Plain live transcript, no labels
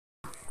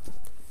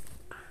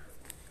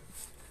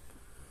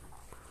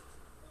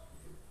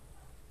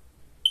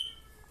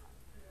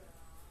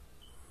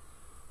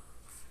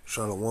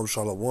Shalom,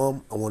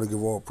 shalom. I want to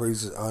give all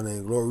praises, honor,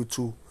 and glory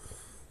to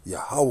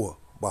Yahweh,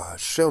 by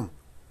Hashem,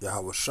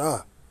 Yahweh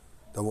Shah.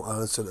 Double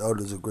honor to the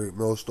elders of Great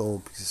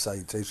Millstone. Peace and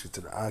salutation to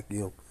the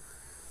Akim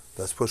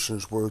that's pushing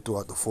this word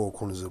throughout the four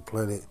corners of the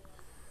planet.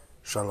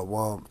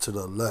 Shalom to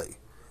the elect.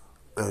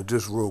 And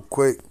just real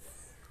quick,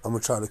 I'm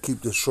going to try to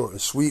keep this short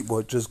and sweet,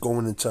 but just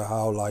going into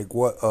how,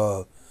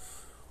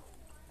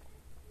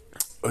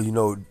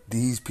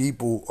 these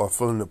people are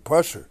feeling the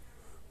pressure.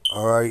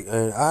 All right,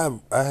 and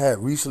I had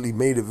recently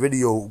made a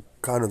video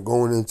kind of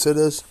going into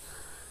this,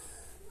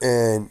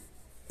 and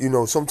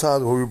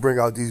sometimes when we bring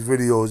out these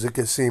videos, it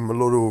can seem a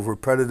little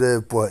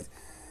repetitive, but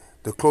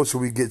the closer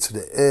we get to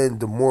the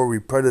end, the more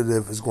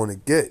repetitive it's going to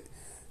get,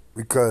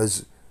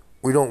 because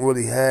we don't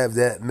really have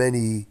that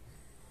many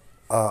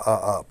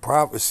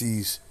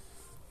prophecies.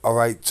 All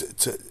right,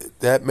 to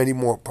that many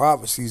more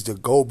prophecies to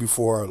go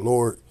before our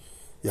Lord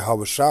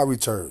Yahweh Shah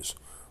returns.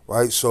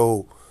 Right,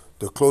 so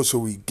the closer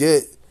we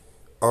get,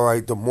 all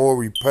right, the more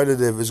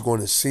repetitive it's going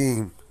to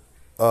seem,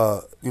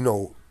 with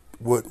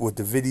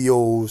the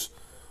videos,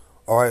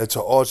 all right,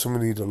 until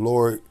ultimately the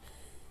Lord,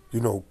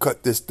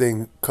 cut this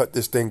thing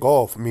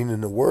off, meaning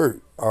the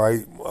word, all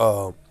right,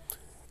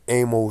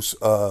 Amos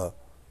 8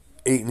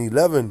 and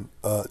 11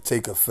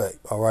 take effect,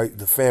 all right,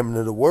 the famine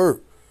of the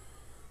word.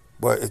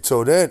 But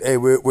until then, hey,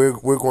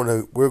 we're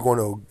gonna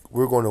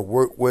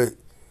work with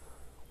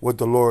what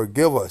the Lord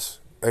give us,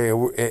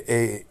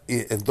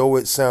 and though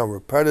it sound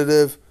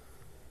repetitive,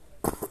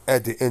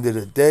 at the end of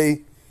the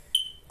day,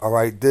 all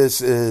right,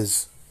 this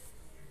is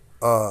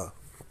part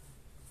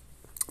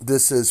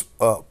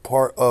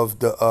of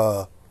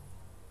the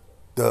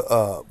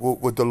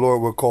what the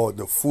Lord would call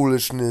the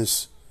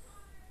foolishness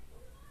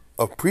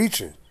of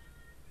preaching.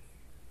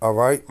 All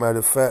right, matter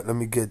of fact, let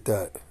me get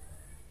that.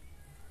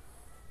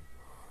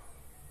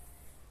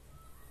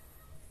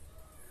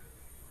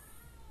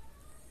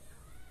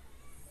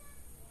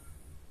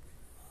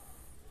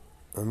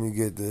 Let me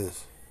get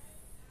this.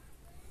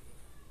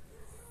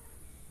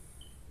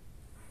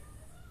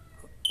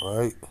 All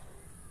right.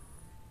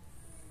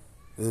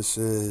 This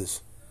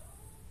is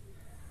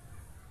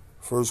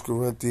 1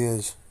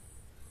 Corinthians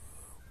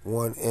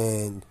 1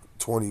 and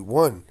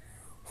 21.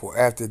 For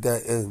after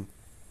that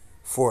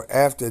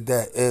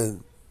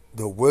in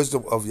the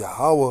wisdom of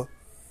Yahweh,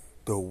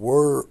 the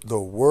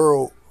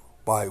world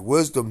by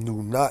wisdom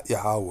knew not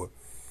Yahweh.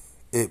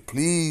 It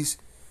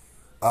pleased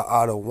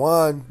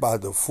Adawan by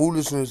the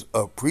foolishness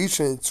of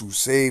preaching to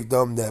save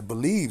them that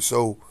believe.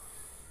 So,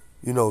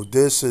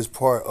 this is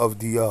part of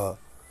the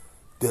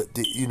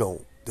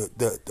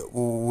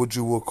what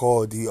you would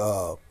call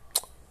the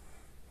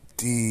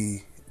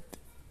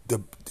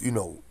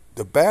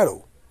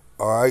battle,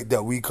 all right,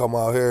 that we come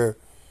out here,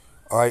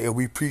 all right, and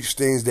we preach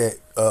things that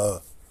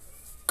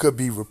could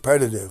be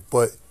repetitive,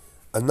 but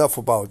enough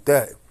about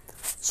that.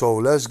 So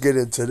let's get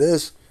into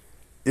this,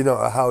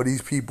 how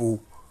these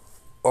people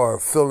are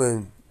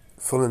feeling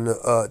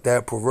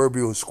that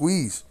proverbial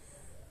squeeze,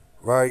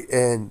 right?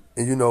 And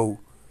hey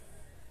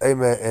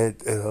man, and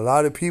a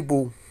lot of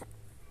people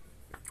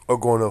are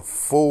going to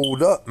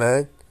fold up,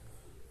 man,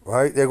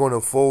 right? They're going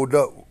to fold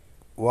up.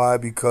 Why?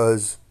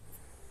 Because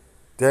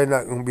they're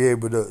not going to be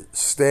able to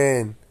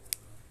stand.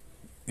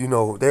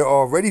 They're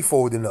already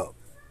folding up.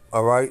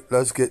 All right,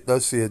 let's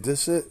see it.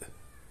 This it.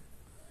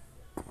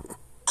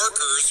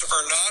 Workers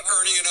are not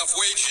earning enough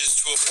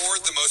wages to afford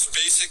the most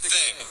basic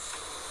thing,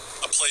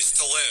 a place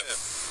to live.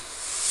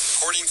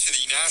 According to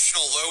the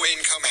National Low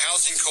Income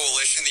Housing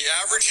Coalition, the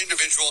average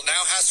individual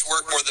now has to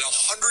work more than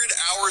 100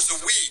 hours a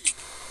week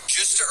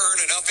just to earn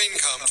enough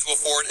income to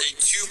afford a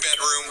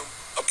 2-bedroom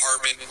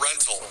apartment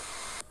rental.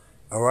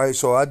 All right,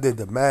 so I did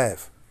the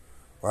math,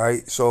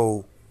 right?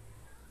 So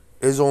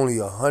there's only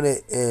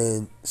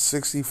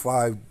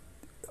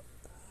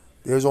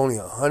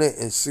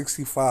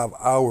 165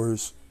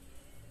 hours,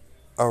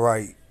 all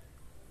right,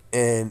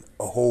 in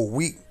a whole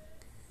week,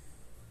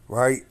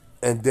 right?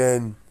 And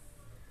then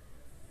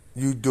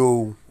you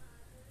do,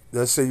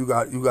 let's say you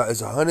got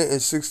it's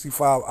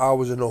 165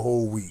 hours in a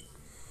whole week.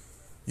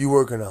 You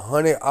working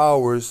 100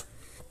 hours,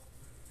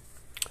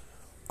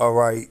 all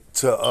right,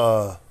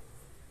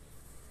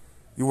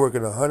 you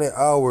working 100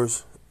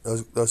 hours,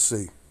 let's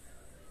see.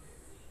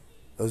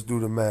 Let's do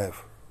the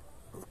math.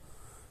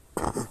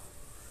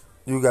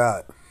 You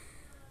got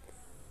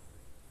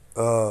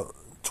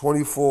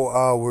 24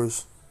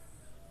 hours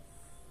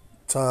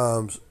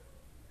times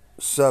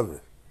 7.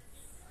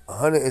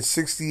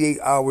 168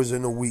 hours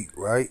in a week,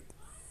 right?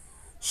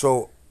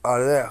 So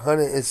out of that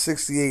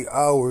 168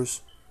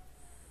 hours,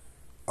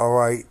 all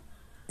right,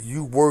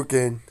 you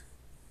working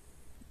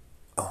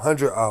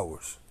 100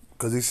 hours.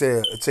 Because they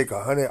said it take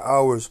 100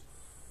 hours.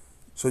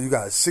 So you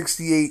got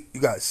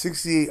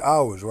 68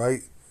 hours,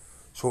 right?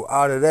 So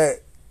out of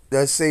that,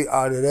 let's say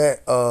out of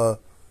that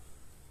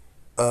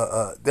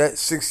that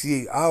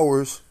 68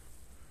 hours,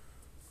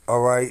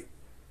 all right,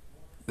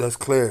 that's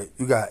clear.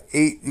 You got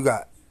 8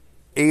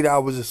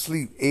 hours of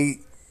sleep.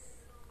 8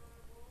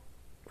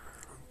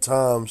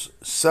 times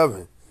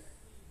 7.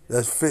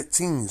 That's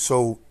 15.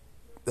 So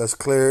that's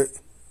clear.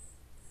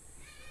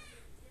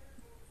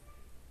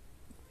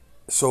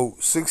 So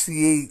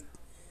 68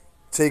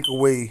 take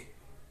away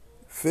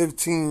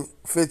 15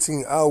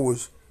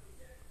 hours,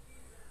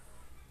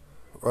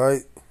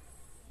 right?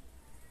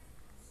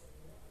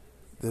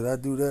 Did I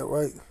do that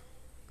right?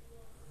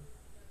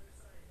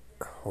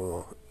 Hold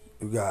on.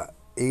 You got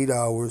 8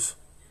 hours.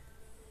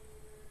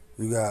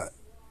 You got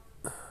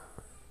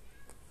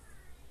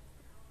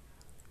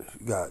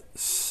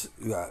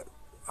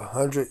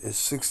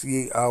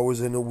 168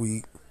 hours in a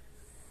week,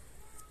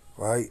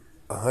 right?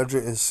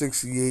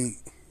 168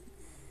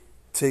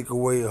 take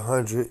away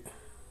 100.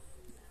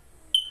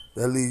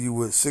 That leaves you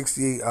with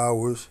 68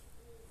 hours.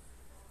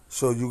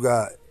 So you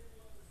got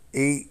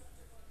 8.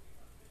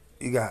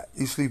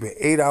 You sleeping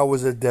 8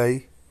 hours a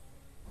day.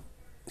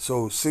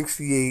 So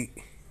 68.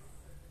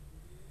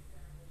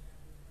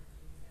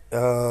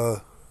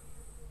 Let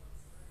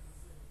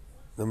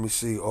me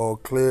see. All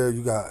clear.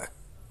 You got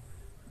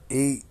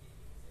 8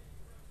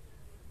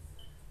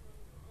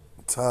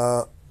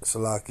 times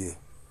Salakia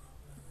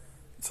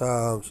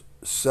times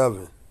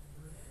 7.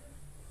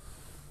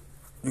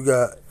 You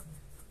got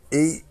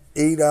 8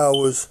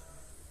 hours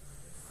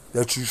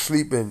that you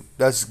sleeping.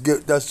 That's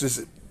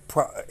just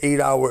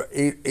 8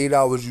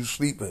 hours you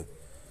sleeping.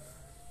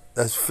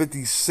 That's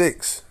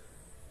 56.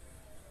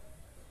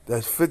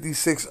 That's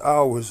 56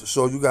 hours.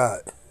 So you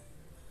got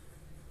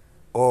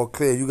all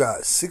clear. You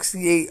got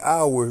 68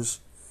 hours.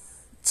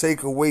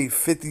 Take away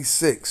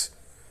 56.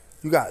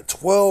 You got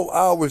 12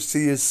 hours to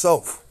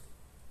yourself.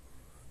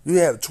 You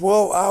have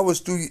 12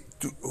 hours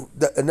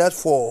and that's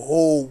for a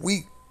whole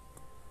week.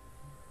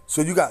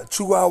 So you got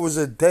 2 hours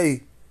a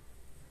day.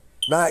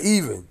 Not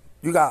even.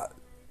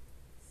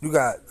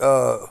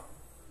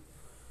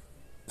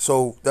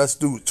 So let's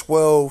do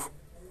 12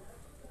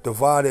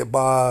 divided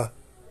by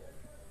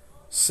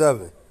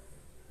 7.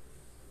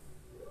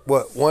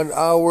 What, 1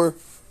 hour?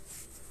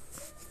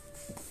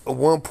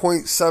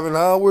 1.7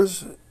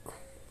 hours?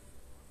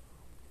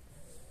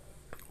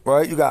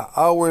 Right? You got an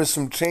hour and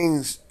some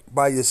change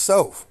by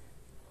yourself.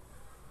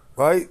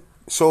 Right?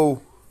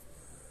 So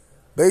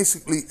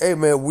basically, hey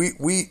man,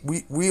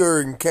 we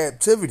are in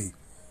captivity.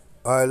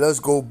 Alright, let's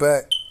go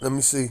back. Let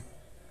me see.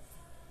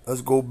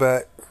 Let's go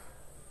back.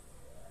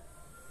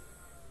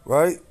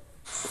 Right?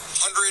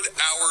 100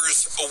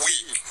 hours a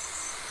week.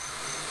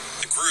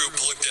 The group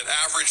looked at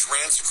average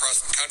rents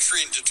across the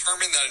country and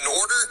determined that in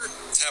order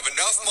to have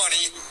enough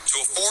money to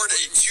afford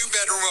a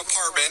 2-bedroom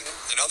apartment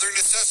and other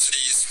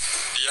necessities,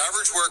 the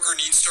average worker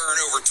needs to earn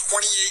over $28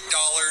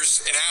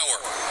 an hour.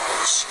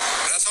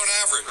 That's on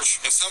average.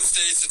 In some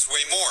states, it's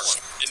way more.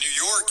 In New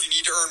York, you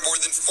need to earn more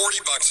than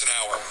 $40 an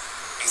hour.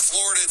 In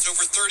Florida, it's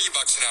over $30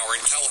 an hour.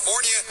 In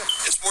California,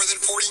 it's more than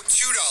 $42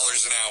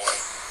 an hour.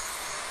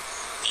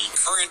 The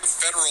current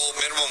federal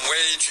minimum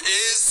wage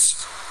is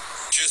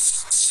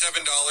just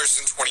 $7.25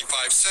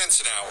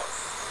 an hour.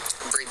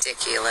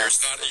 Ridiculous.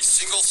 There's not a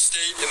single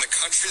state in the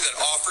country that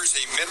offers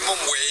a minimum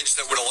wage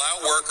that would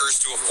allow workers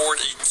to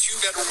afford a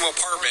 2-bedroom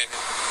apartment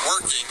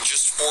working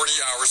just 40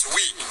 hours a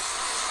week.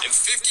 And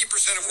 50%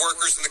 of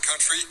workers in the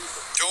country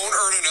don't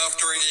earn enough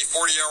during a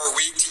 40-hour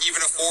week to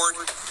even afford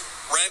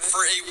rent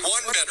for a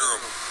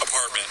 1-bedroom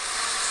apartment.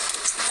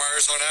 Which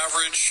requires on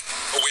average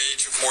a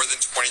wage of more than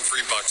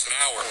 $23 an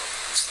hour.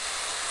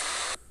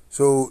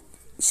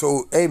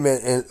 So, hey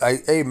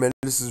man,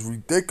 this is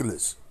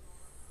ridiculous,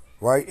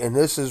 right? And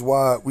this is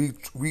why we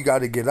got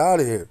to get out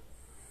of here,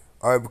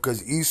 all right?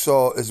 Because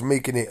Esau is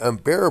making it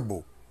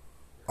unbearable.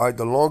 All right,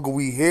 the longer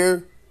we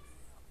here,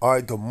 all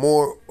right, the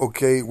more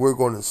we're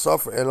going to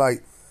suffer. And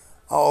like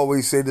I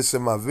always say this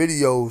in my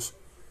videos,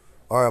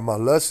 all right, my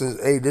lessons.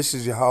 Hey, this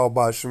is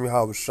Yahweh Shem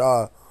Yahweh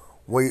Shah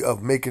way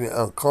of making it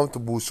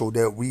uncomfortable so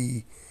that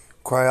we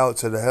cry out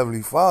to the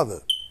Heavenly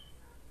Father.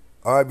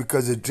 All right,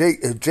 because if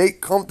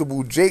Jake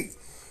comfortable, Jake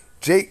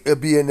will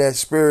be in that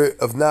spirit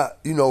of not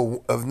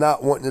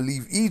wanting to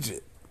leave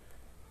Egypt.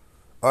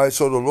 All right,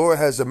 so the Lord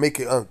has to make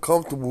it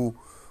uncomfortable,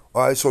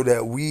 all right, so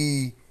that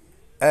we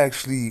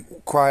actually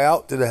cry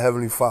out to the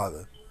Heavenly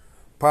Father.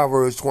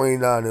 Proverbs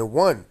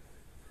 29:1.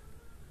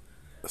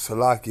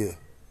 Salakia.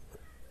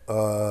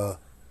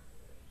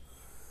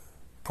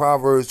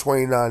 Proverbs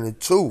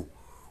 29:2.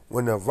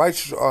 When the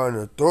righteous are in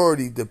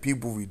authority, the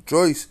people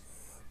rejoice.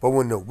 But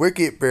when the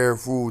wicked bear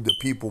rule, the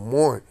people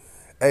mourn.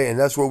 Hey, and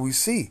that's what we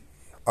see.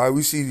 All right,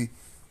 we see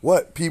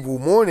what people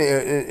mourning,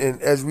 and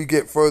as we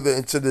get further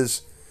into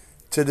this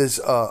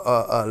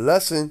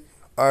lesson,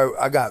 all right,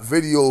 I got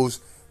videos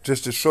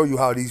just to show you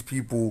how these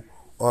people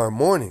are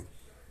mourning.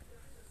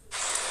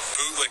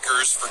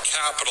 Bootlickers for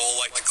capital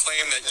like to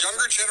claim that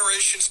younger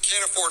generations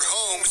can't afford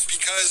homes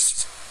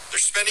because they're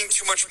spending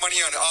too much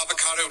money on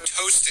avocado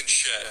toast and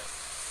shit.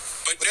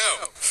 But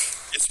no,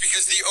 it's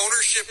because the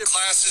ownership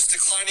class's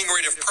declining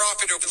rate of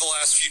profit over the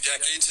last few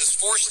decades has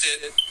forced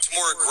it to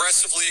more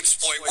aggressively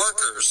exploit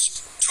workers,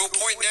 to a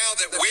point now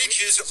that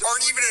wages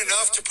aren't even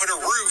enough to put a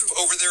roof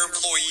over their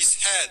employees'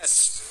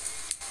 heads.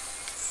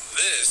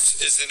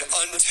 This is an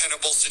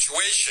untenable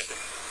situation.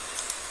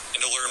 And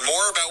to learn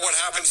more about what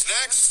happens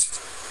next,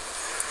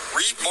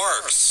 read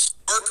Marx.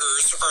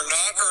 Workers are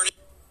not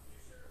earning...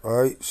 All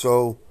right,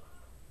 so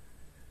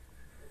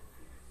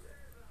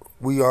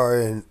we are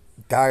in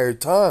dire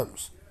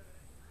times.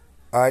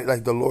 All right,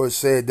 like the Lord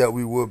said that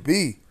we would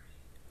be.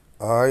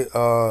 All right,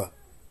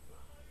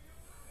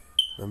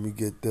 let me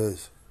get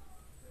this.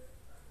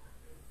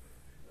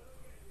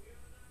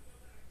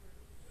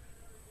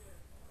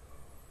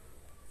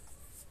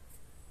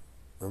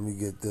 Let me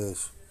get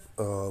this.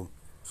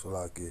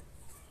 Salaki.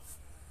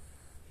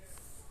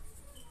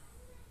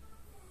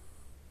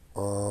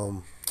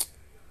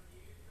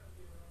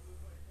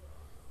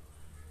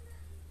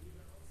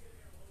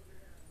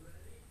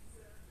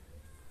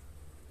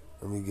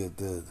 Let me get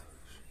this.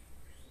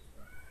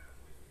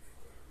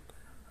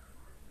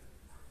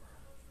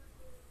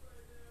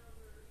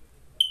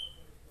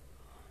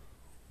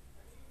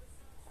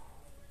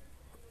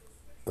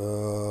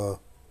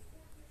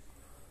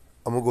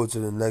 I'm gonna go to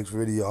the next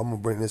video. I'm gonna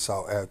bring this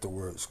out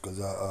afterwards because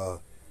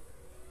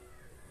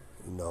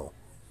you know.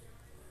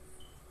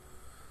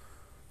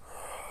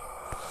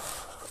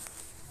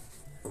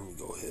 Let me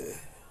go ahead.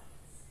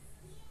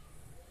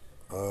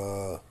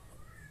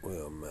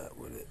 Where I'm at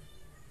with it.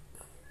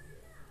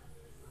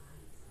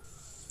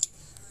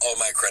 All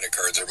my credit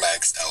cards are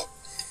maxed out.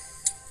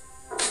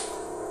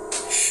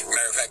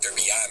 Matter of fact, they're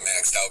beyond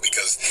maxed out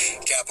because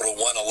Capital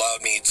One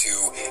allowed me to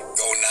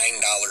go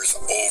 $9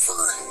 over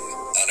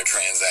on a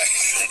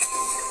transaction.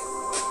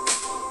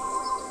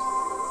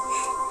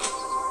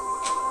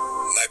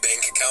 My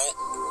bank account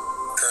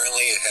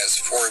currently it has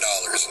 $4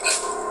 in it.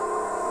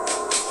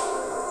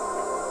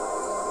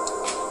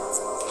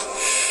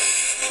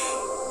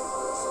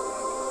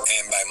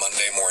 And by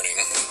Monday morning,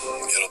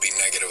 it'll be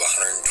negative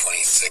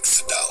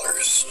 $126.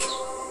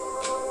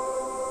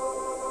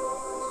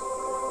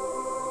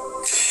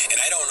 And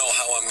I don't know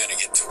how I'm going to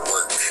get to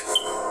work.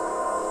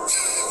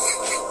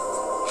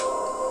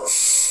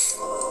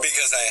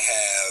 Because I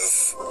have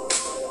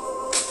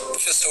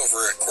just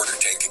over a quarter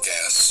tank of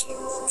gas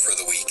for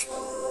the week.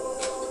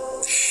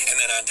 And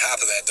then on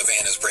top of that, the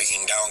van is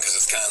breaking down because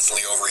it's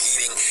constantly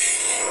overheating.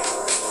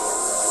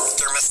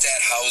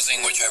 Thermostat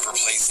housing, which I've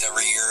replaced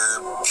every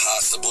year,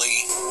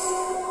 possibly.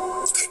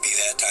 Could be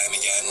that time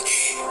again.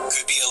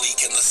 Could be a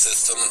leak in the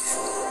system.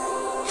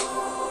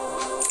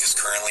 Because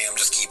currently I'm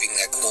just keeping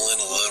that coolant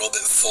a little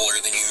bit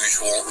fuller than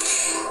usual.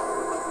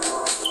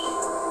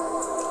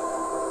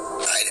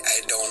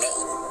 I don't know.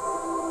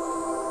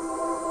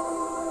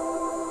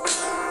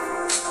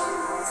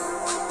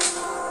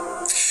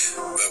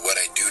 But what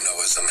I do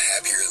know is I'm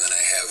happier than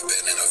I have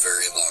been in a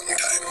very long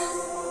time.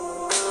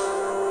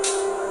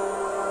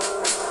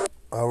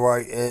 All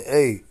right, and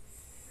hey,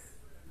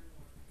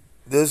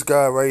 this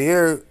guy right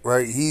here,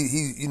 right?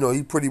 He you know,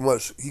 he pretty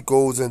much he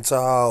goes into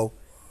how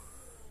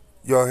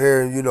y'all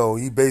hearing, you know,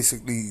 he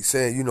basically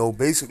saying, you know,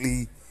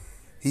 basically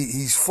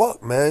he's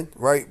fucked, man,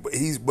 right? But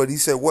he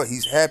said what?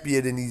 He's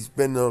happier than he's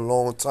been in a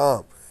long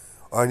time.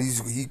 And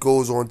he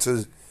goes on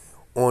to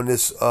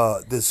this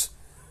this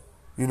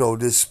you know,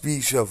 this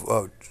speech of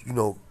you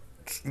know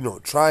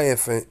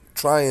triumphing.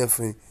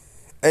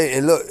 Hey,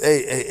 and look,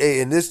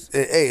 hey, and this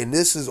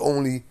is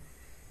only,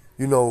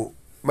 you know,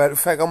 matter of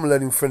fact, I'm gonna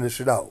let him finish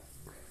it out.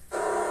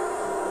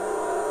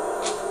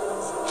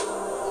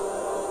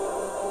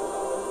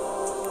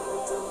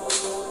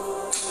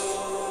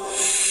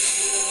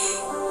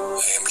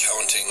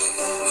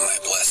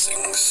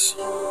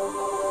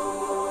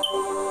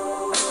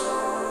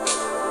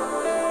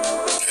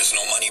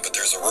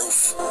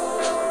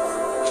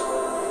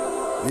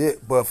 Yeah,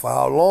 but for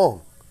how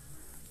long?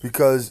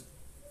 Because,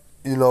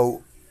 you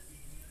know,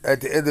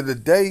 at the end of the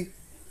day,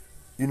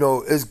 you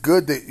know, it's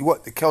good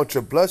to count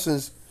your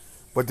blessings,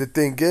 but the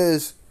thing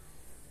is,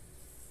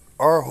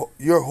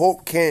 your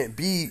hope can't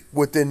be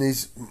within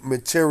these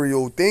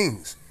material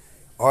things,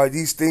 or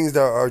these things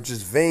that are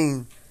just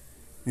vain,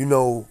 you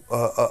know,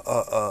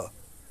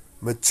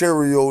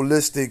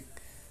 materialistic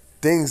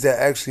things that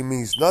actually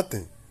means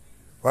nothing,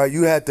 right?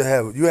 You have to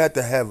have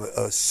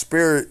a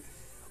spirit.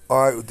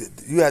 All right,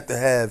 you have to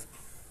have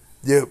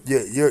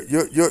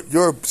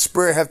your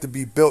spirit have to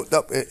be built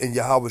up in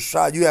Yahweh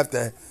Shai. You have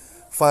to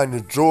find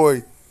the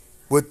joy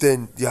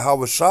within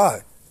Yahweh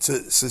Shai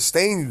to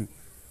sustain you.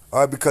 All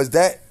right, because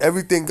that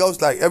everything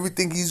else, like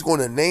everything he's going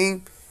to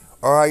name,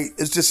 all right,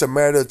 it's just a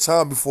matter of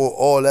time before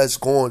all that's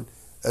gone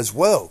as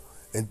well.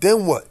 And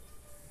then what?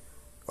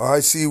 All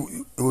right, see,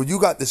 when you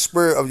got the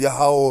spirit of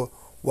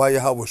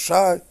Yahweh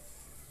Shai,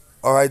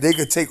 all right, they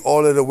can take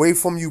all of it away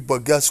from you,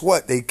 but guess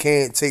what? They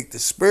can't take the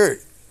spirit.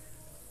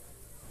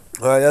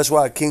 All right, that's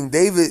why King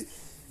David,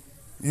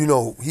 you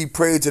know, he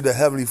prayed to the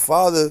Heavenly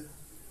Father,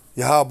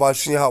 Yahweh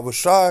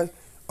Shai,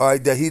 all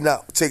right, that he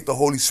not take the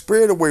Holy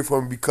Spirit away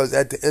from him, because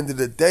at the end of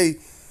the day,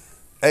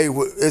 hey,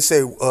 it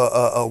say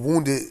a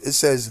wounded. It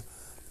says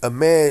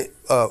the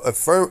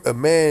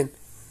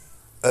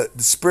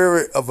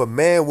spirit of a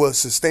man will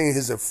sustain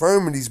his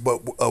infirmities,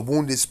 but a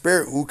wounded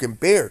spirit who can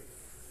bear.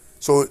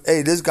 So,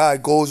 hey, this guy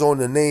goes on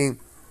to name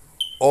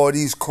all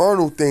these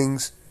carnal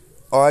things,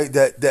 all right,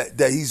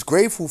 that he's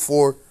grateful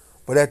for.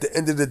 But at the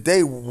end of the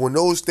day, when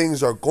those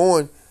things are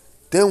gone,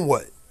 then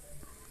what?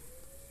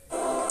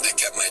 I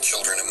kept my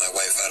children and my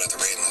wife out of the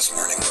rain this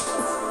morning.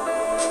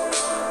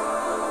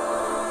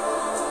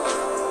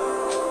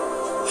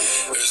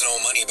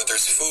 money, but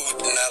there's food.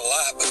 Not a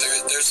lot, but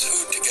there's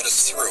food to get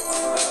us through.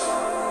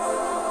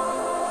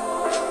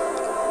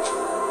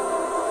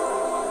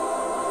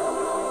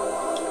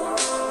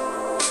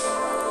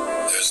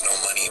 There's no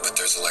money, but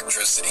there's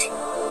electricity.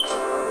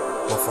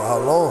 But for how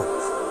long?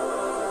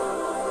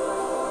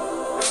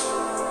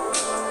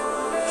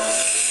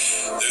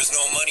 There's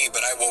no money,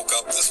 but I woke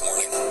up this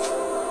morning.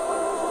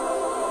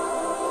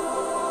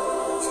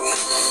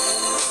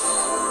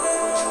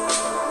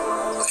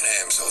 And I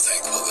am so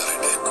thankful that I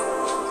did.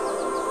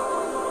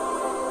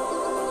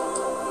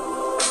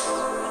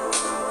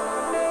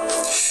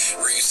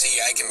 For you see,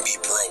 I can be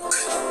broke,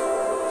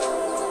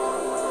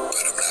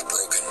 but I'm not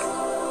broken.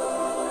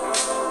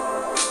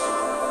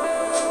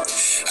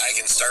 I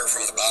can start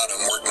from the bottom,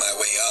 work my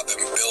way up, and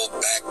build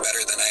back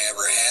better than I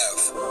ever have.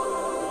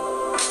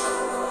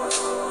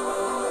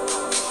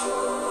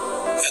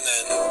 And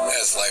then,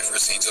 as life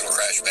recedes, it'll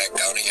crash back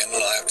down again,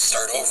 and I'll have to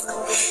start over.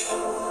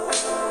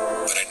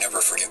 But I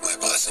never forget my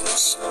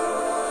blessings.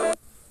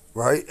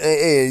 Right?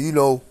 And you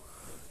know,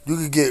 you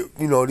could get,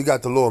 you know, they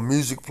got the little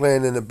music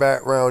playing in the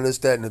background, this,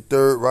 that, and the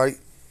third, right?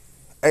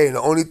 Hey, and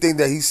the only thing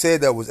that he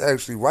said that was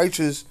actually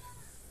righteous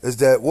is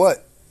that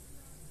what?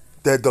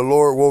 That the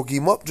Lord woke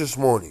him up this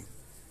morning,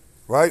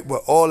 right?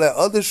 But all that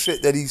other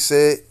shit that he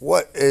said,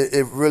 what?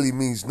 It really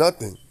means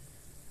nothing,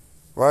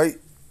 right?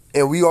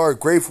 And we are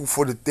grateful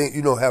for the thing,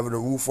 you know, having a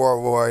roof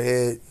over our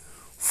head,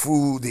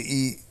 food to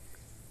eat.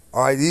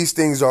 All right, these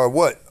things are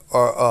what?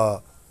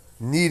 Are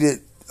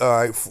needed, all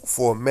right,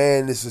 for a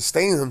man to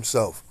sustain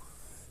himself,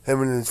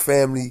 him and his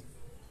family,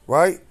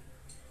 right?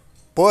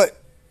 But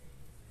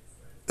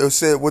it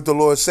said what the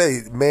Lord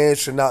say, man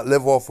should not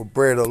live off of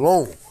bread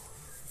alone.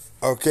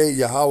 Okay,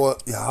 Yahweh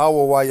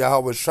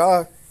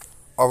Shai,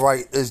 all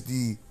right, is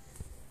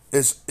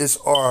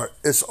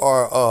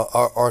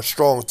our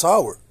strong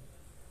tower.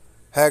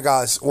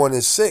 Haggai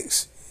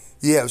 1:6.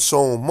 Ye have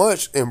sown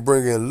much and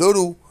bring in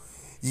little.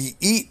 Ye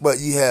eat, but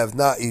ye have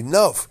not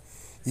enough.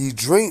 Ye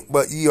drink,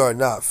 but ye are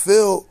not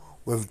filled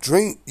with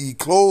drink. Ye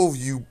clothe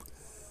you,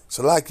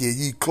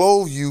 ye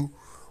clothe you,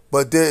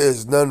 but there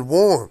is none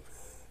warm.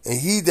 And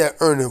he that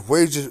earneth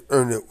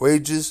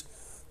wages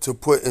to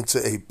put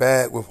into a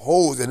bag with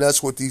holes. And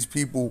that's what these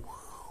people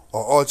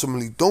are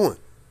ultimately doing.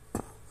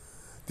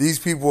 These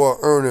people are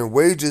earning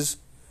wages,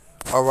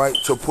 all right,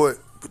 to put,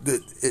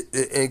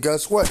 and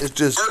guess what? It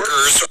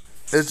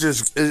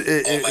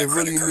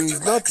really means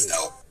nothing,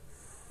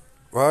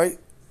 right?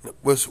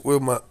 With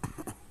my,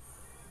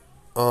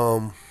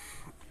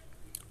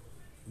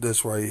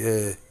 this right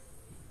here.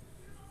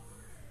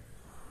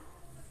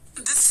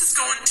 This is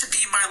going to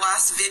be my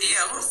last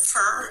video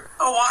for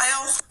a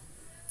while.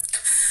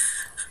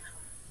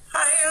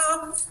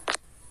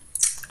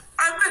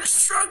 I've been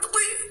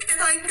struggling,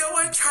 and I know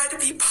I try to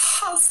be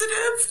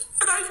positive,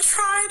 and I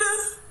try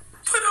to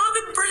put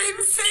on a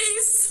brave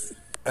face.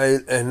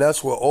 And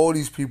that's what all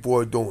these people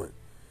are doing.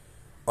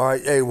 All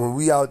right, hey, when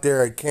we out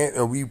there at camp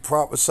and we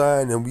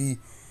prophesying and we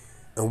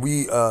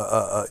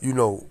you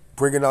know,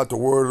 bringing out the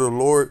word of the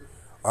Lord,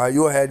 all right,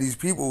 you'll have these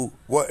people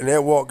and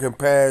they're walking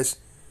past,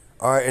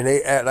 all right, and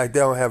they act like they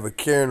don't have a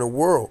care in the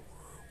world,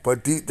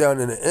 but deep down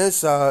in the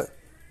inside,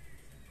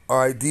 all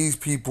right, these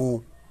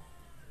people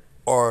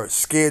are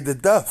scared to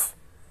death.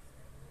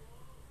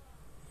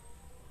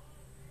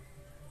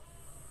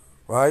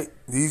 Right?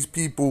 These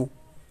people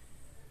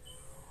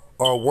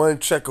are one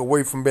check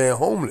away from being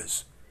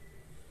homeless.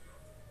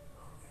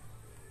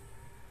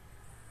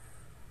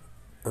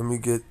 Let me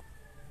get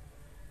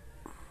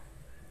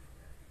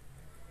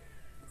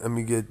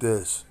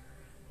this.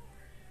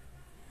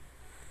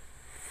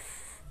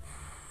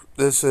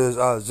 This is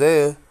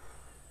Isaiah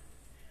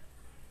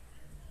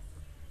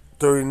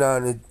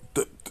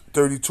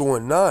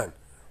 32:9.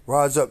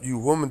 Rise up, you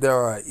women that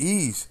are at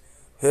ease.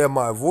 Hear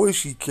my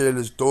voice, ye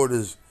careless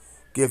daughters.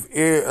 Give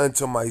ear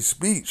unto my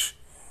speech.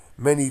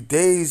 Many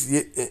days,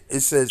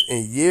 it says,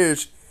 in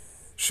years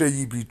shall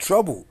ye be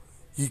troubled,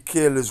 ye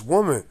careless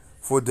woman,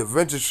 for the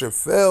venture shall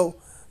fail,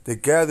 the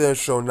gathering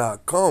shall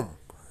not come.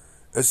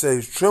 It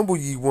says, tremble,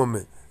 ye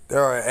women that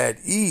are at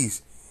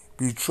ease.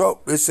 Be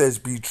troubled. It says,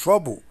 be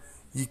troubled,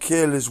 ye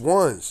careless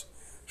ones.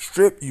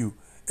 Strip you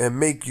and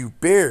make you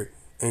bare,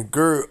 and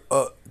gird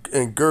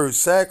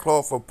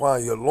sackcloth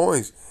upon your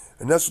loins.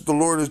 And that's what the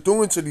Lord is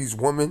doing to these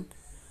women.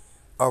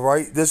 All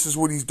right, this is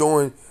what he's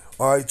doing,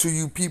 all right, to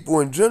you people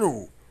in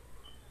general.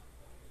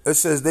 It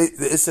says they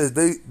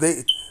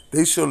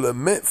shall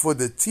lament for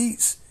the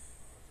teats.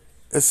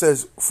 It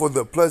says for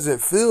the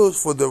pleasant fields,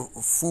 for the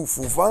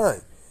fruitful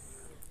vine.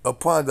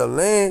 Upon the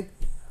land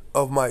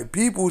of my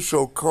people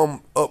shall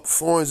come up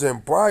thorns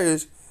and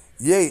briars,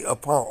 yea,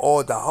 upon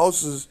all the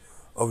houses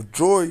of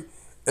joy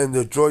and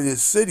the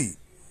joyous city,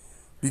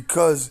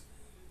 because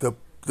the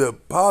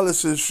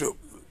palaces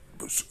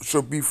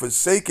shall be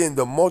forsaken,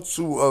 the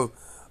multitude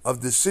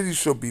of the city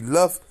shall be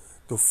left,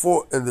 the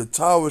fort and the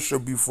tower shall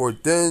be for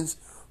dens,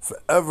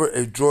 forever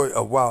a joy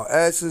of wild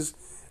asses,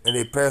 and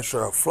a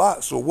pasture of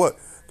flocks. So what?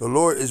 The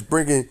Lord is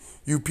bringing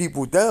you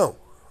people down,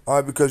 all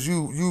right, because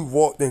you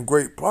walked in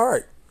great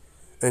pride.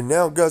 And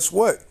now guess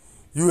what?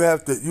 You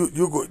have to.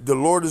 The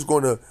Lord is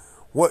going to.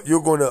 What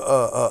you're going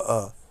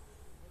to.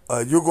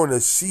 You're going to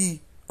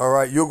see. All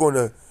right. You're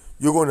going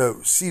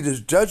to see this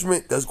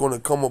judgment that's going to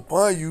come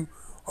upon you.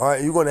 All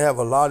right. You're going to have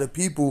a lot of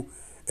people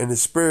in the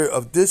spirit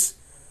of this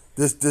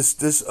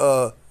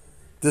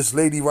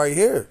lady right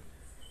here.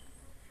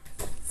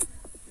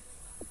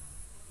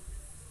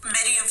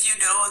 Many of you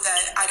know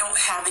that I don't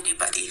have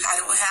anybody. I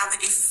don't have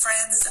any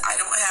friends. I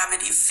don't have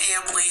any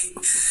family.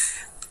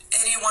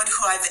 Anyone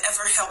who I've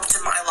ever helped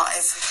in my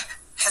life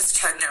has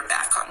turned their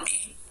back on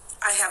me.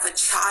 I have a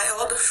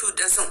child who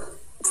doesn't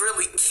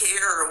really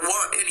care or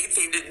want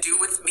anything to do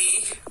with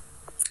me.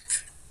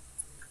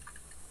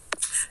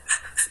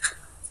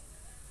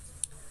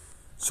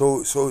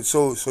 So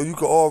you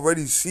can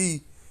already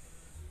see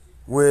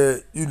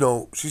where,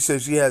 she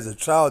says she has a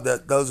child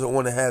that doesn't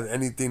want to have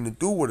anything to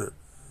do with her.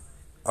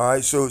 All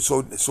right, so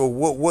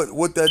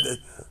what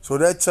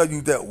that tell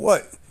you that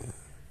what?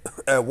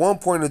 At one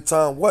point in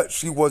time, what?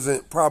 She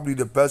wasn't probably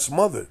the best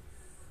mother.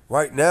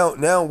 Right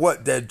now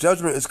what? That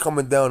judgment is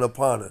coming down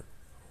upon her.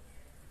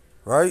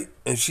 Right?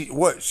 And she's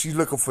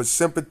looking for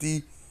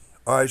sympathy.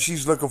 All right,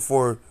 she's looking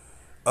for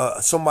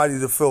somebody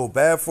to feel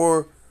bad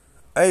for her.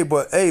 Hey,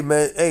 but hey,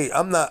 man, hey,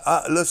 I'm not.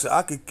 Listen,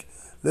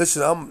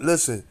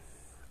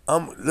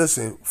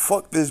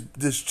 fuck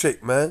this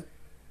chick, man.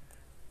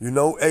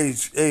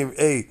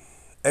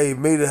 Hey,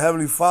 may the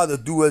Heavenly Father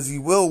do as He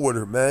will with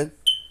her, man.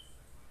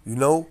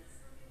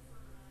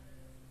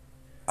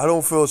 I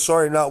don't feel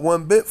sorry not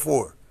one bit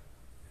for her.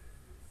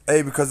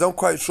 Hey, because I'm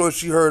quite sure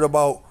she heard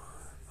about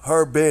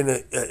her being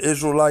an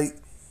Israelite,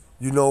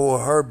 or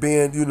her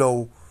being,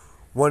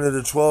 one of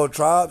the 12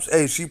 tribes.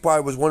 Hey, she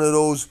probably was one of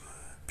those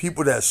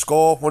people that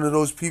scoff, one of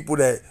those people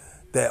that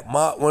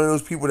mock, one of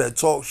those people that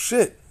talk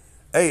shit.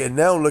 Hey, and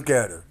now look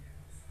at her.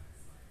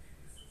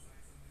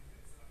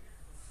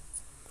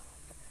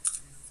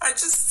 I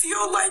just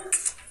feel like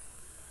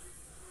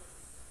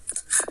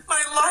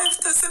my life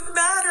doesn't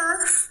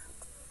matter.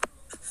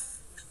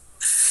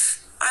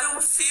 I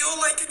don't feel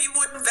like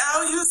anyone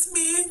values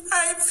me.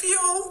 I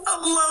feel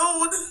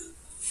alone.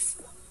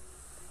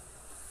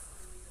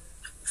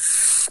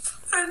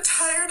 I'm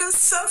tired of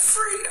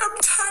suffering. I'm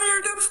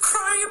tired of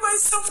crying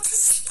myself to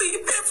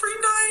sleep every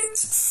night.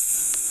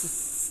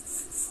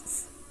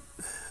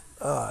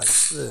 Ah,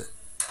 shit.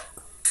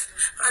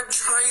 I'm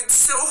trying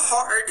so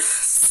hard,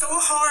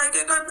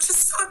 and I'm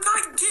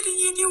not getting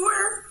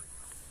anywhere.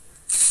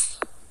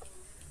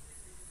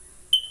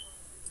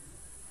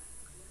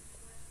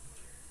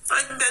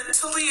 I'm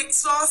mentally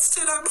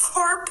exhausted. I'm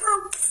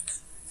heartbroken.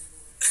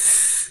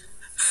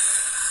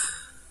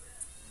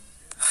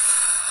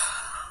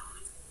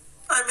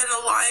 I'm in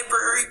a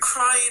library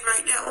crying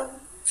right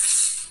now.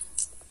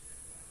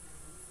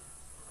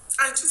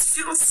 I just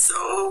feel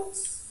so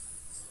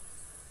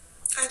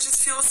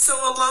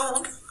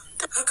alone.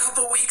 A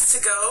couple weeks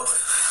ago,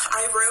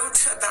 I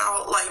wrote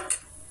about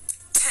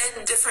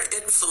 10 different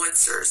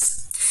influencers.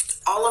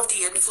 All of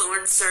the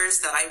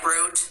influencers that I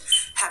wrote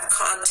have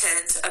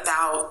content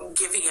about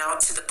giving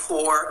out to the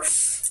poor,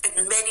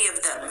 and many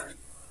of them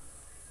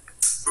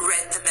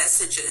read the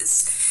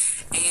messages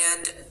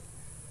and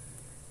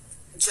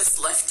just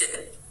left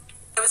it.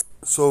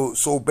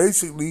 So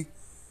basically,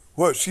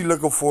 what she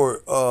looking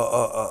for?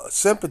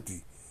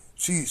 Sympathy.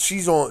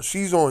 She's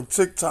on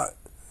TikTok,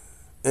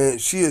 and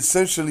she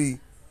essentially,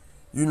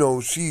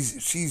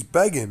 she's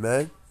begging,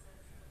 man.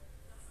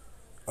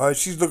 All right,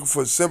 she's looking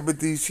for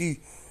sympathy.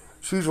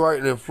 She's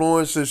writing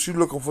influencers. She's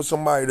looking for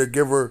somebody to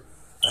give her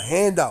a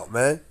handout,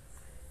 man.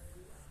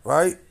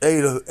 Right?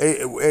 Hey,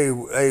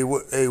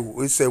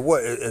 we said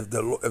what? If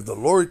the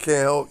Lord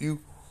can't help you,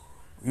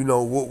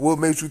 what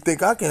makes you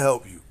think I can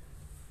help you?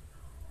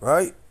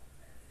 Right?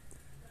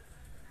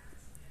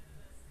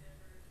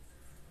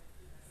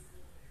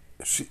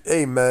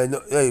 Hey, man.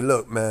 Hey,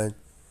 look, man.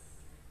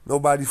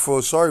 Nobody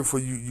feels sorry for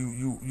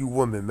you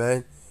women,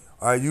 man.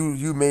 All right,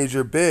 you made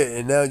your bed,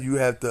 and now you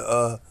have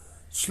to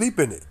sleep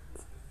in it.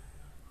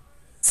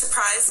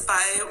 Surprised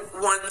by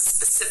one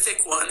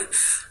specific one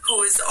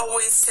who is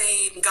always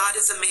saying, God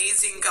is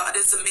amazing, God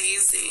is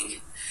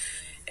amazing.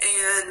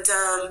 And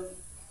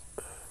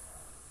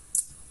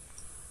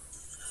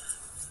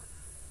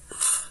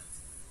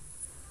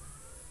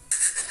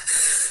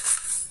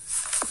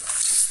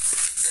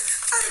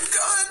I've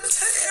gone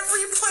to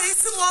every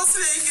place in Las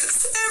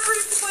Vegas,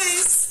 every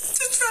place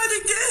to try to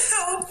get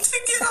help, to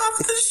get off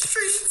the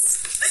streets.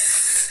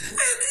 And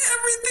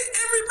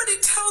everybody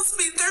tells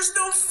me there's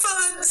no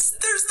funds.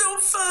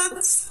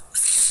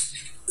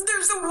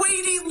 There's a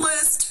waiting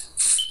list.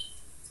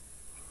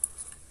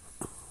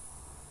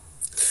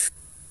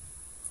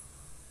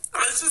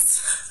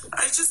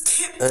 I just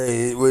can't.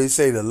 Hey, what they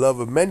say, the love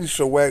of many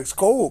shall wax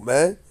cold,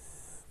 man.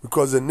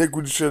 Because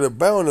iniquity should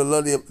abound,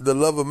 the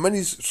love of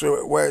many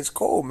shall wax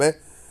cold, man.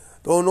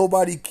 Don't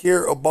nobody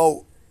care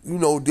about,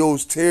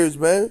 those tears,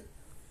 man.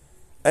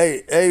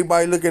 Hey,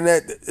 everybody looking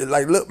at,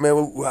 look,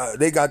 man,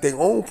 they got their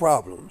own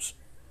problems.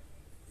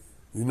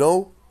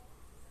 Do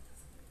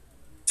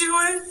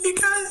it, you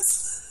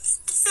guys.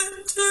 I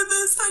can't do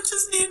this. I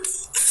just need.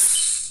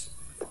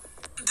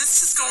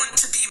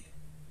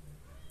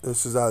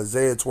 This is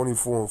Isaiah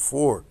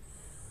 24:4.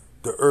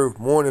 The earth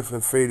mourneth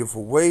and fadeth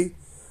away.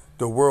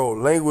 The world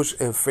languish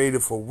and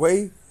fadeth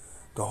away.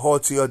 The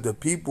haughty of the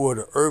people of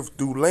the earth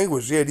do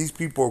languish. Yeah, these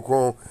people are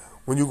grown.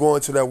 When you go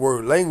into that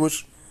word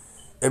languish,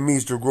 it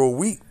means to grow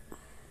weak.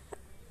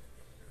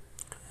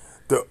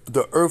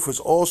 The earth was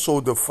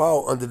also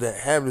defiled under the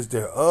inhabitants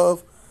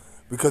thereof,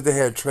 because they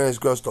had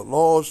transgressed the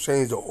laws,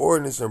 changed the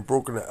ordinance, and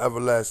broken the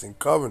everlasting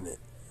covenant.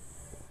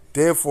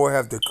 Therefore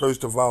have the curse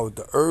devoured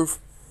the earth,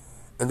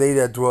 and they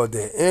that dwell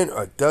therein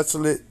are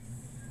desolate.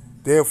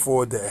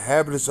 Therefore the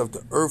inhabitants of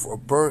the earth are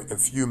burnt, and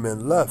few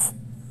men left.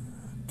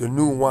 The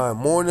new wine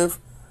mourneth,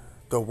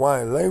 the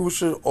wine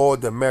languisheth, all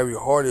the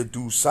merry-hearted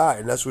do sigh.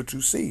 And that's what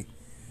you see.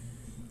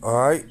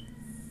 Alright?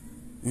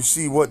 You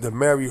see what the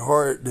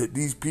merry-hearted,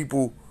 these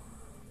people,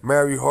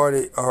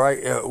 merry-hearted,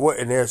 alright, what?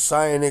 And they're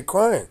sighing and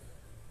crying.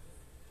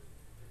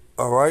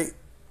 Alright?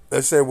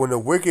 They said when the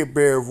wicked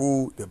bear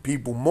rule, the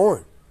people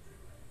mourn.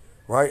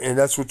 Right? And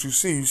that's what you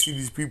see. You see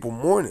these people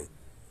mourning.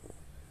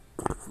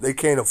 They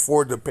can't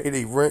afford to pay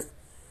their rent.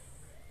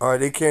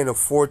 Alright, they can't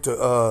afford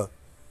to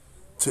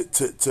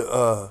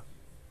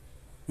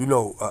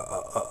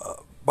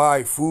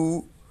buy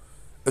food.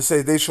 It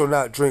says they shall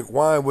not drink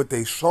wine with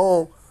a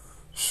strong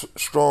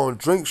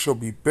drink shall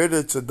be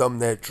bitter to them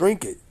that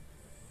drink it.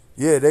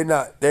 Yeah, they're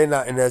not in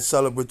that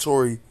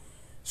celebratory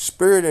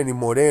spirit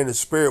anymore. They're in the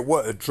spirit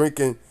of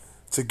drinking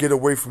to get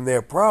away from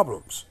their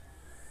problems.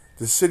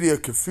 The city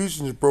of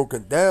confusion is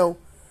broken down.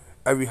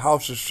 Every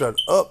house is shut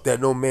up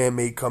that no man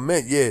may come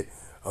in. Yeah,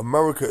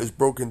 America is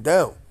broken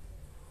down.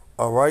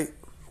 Alright?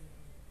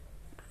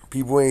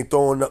 People ain't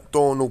throwing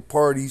no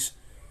parties,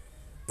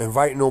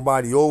 inviting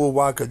nobody over.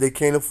 Why? Because they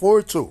can't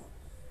afford to.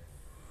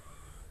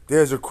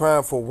 There's a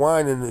crime for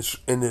wine in the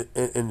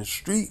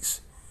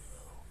streets.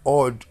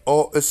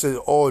 It says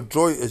all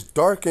joy is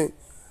darkened.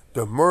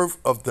 The mirth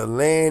of the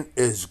land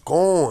is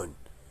gone.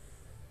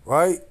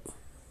 Right?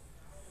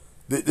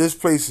 This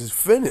place is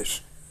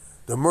finished.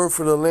 The mirth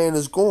of the land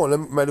is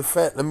gone. Matter of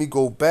fact, let me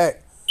go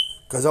back,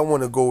 because I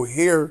want to go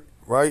here,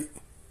 right?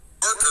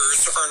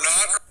 Workers are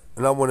not.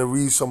 And I want to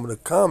read some of the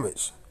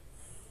comments.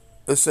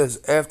 It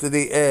says, after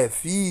they add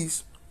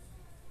fees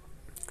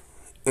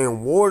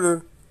and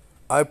water,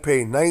 I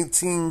pay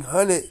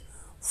 $1,900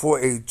 for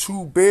a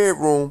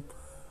 2-bedroom.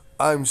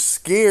 I'm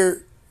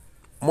scared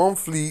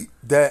monthly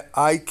that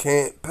I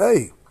can't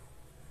pay.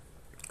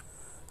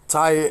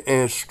 Tired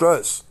and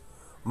stressed.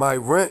 My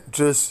rent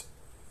just,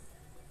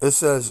 it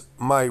says,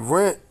 my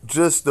rent,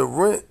 just the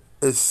rent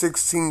is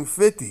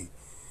 $1,650.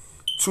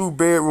 2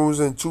 bedrooms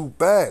and 2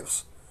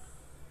 baths.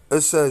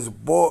 It says,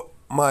 bought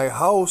my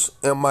house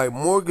and my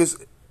mortgage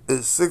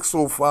is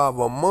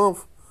 $605 a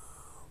month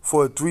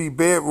for a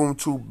 3-bedroom,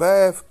 2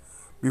 bath.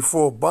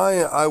 Before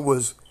buying, I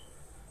was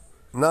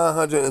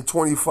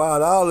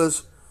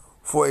 $925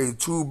 for a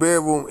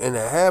 2-bedroom and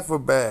a half a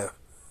bath.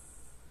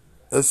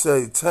 It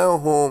says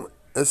townhome.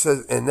 It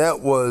says, and that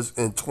was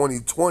in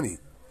 2020.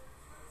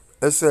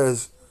 It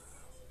says,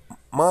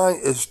 mine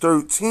is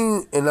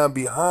 13 and I'm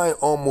behind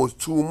almost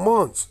 2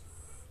 months.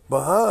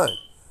 Behind.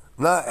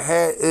 Not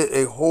had it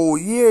a whole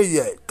year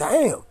yet.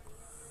 Damn.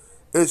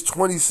 It's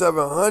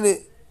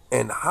 $2,700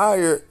 and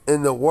higher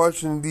in the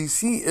Washington,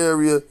 D.C.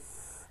 area.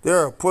 They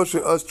are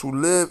pushing us to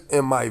live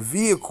in my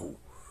vehicle.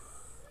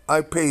 I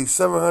paid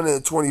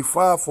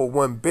 $725 for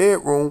 1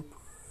 bedroom,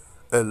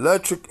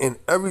 electric and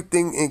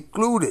everything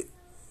included.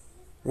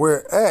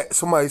 Where at?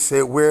 Somebody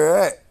said, where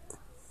at?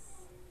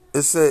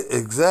 It said,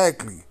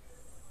 exactly.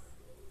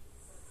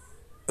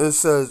 It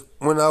says,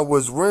 when I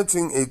was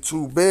renting a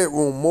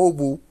 2-bedroom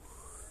mobile,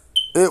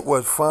 it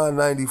was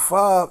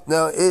 $595.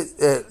 Now it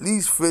at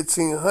least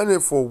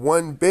 $1,500 for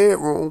 1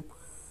 bedroom.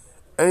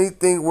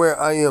 Anything where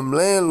I am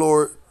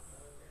landlord,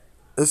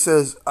 it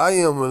says, I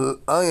am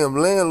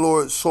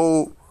landlord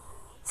sold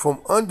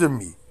from under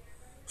me.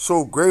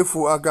 So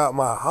grateful I got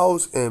my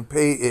house and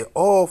paid it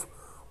off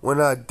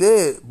when I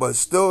did, but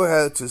still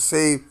had to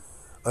save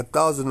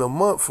 $1,000 a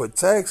month for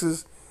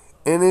taxes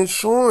and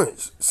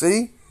insurance.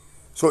 See?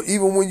 So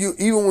even when you,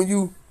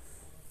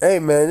 hey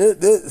man,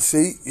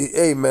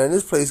 hey man,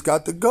 this place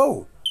got to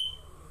go.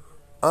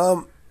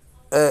 I'm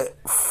at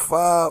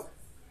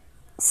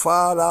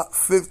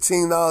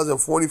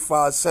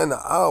 $15.45 an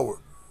hour.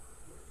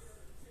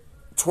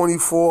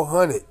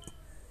 $2,400.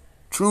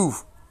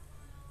 Truth.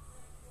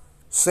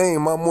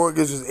 Saying my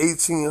mortgage is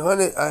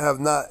 $1,800. I have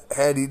not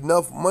had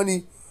enough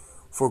money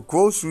for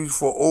groceries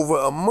for over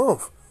a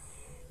month.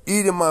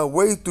 Eating my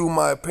way through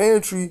my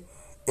pantry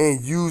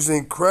and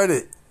using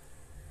credit.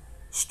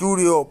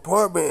 Studio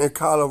apartment in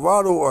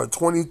Colorado are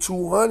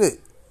 $2,200.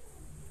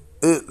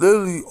 It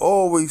literally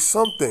always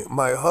something.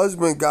 My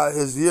husband got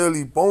his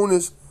yearly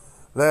bonus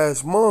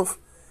last month,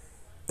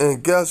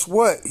 and guess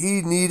what?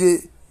 He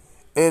needed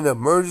an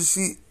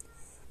emergency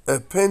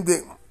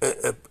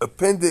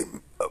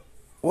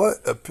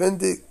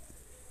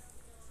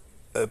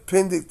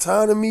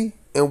appendectomy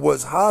and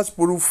was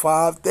hospital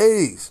 5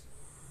 days.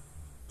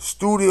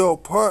 Studio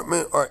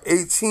apartment are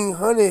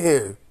 $1,800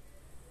 here.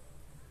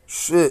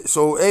 Shit.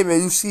 So hey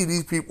man, you see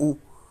these people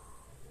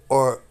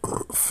are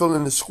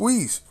feeling the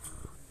squeeze.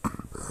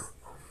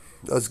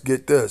 Let's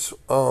get this.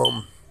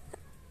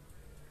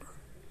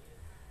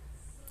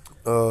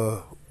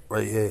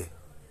 Right here.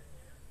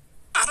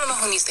 I don't know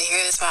who needs to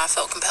hear this, but I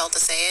felt compelled to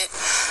say it.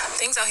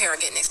 Things out here are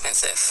getting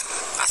expensive.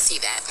 I see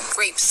that.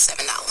 Grapes,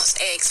 $7.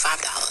 Eggs,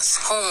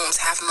 $5. Homes,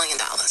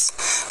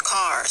 $500,000.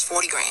 Cars,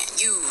 40 grand.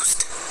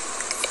 Used.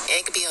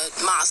 It could be a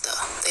Mazda.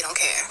 They don't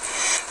care.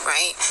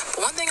 Right?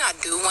 But one thing I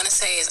do want to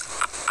say is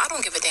I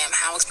don't give a damn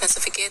how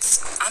expensive it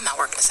gets. I'm not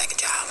working a second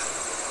job.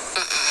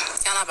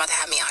 Y'all not about to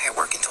have me out here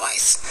working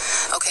twice.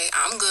 Okay,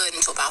 I'm good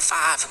until about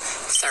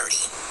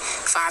 5:30.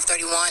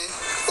 5:31,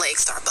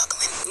 legs start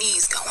buckling.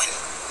 Knees going.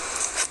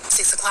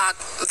 6 o'clock,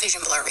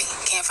 vision blurry.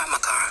 Can't find my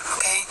car,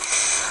 okay?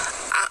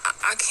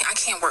 I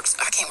can't work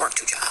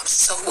 2 jobs.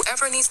 So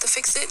whoever needs to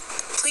fix it,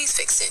 please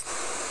fix it.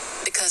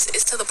 Because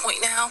it's to the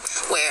point now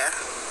where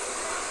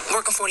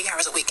working 40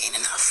 hours a week ain't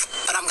enough.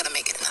 But I'm gonna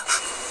make it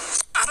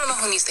enough. I don't know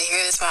who needs to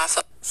hear this, but I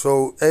feel...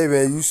 So, hey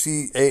man, you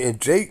see, hey, and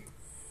Jake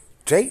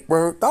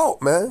burnt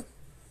out, man.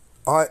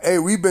 All right, hey,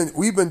 we've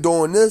been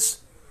doing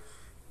this,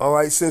 all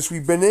right, since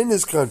we've been in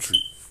this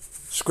country,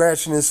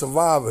 scratching and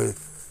surviving,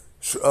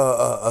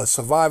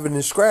 surviving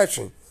and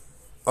scratching.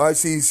 All right,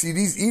 see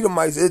these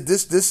Edomites,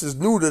 this is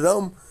new to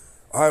them.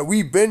 All right,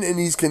 we've been in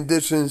these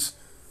conditions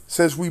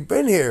since we've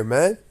been here,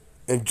 man.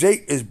 And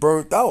Jake is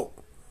burnt out.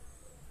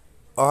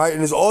 All right,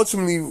 and it's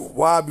ultimately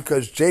why,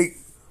 because Jake,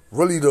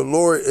 really the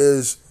Lord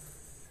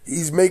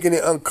he's making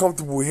it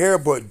uncomfortable here,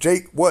 but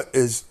Jake, what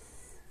is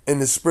in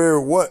the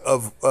spirit, what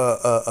of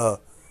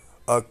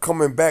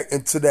coming back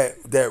into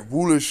that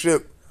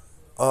rulership,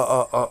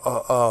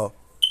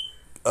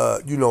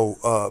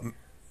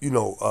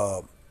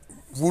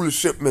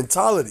 rulership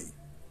mentality,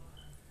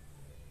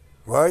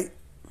 right?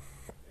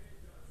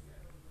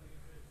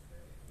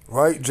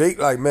 Right, Jake,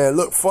 like, man,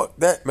 look, fuck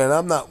that, man.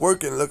 I'm not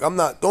working. Look, I'm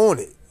not doing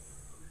it.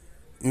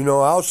 You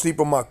know, I'll sleep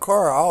in my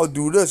car. I'll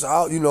do this.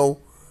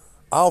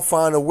 I'll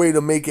find a way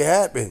to make it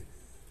happen.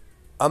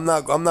 I'm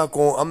not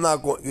going.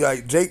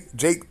 Like Jake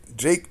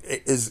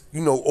is,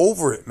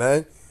 over it,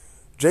 man.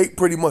 Jake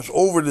pretty much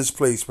over this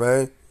place,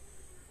 man.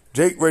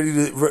 Jake ready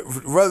to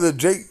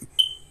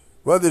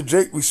whether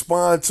Jake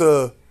respond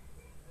to,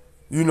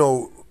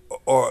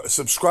 or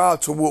subscribe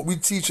to what we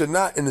teach or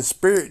not in the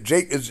spirit.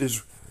 Jake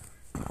is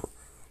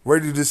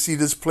ready to see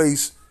this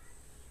place,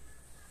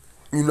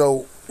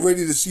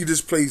 ready to see this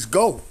place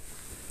go.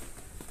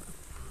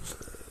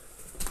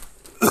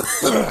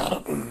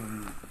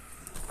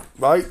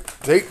 Right?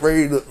 Jake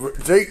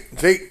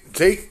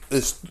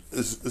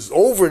is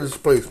over this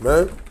place,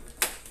 man.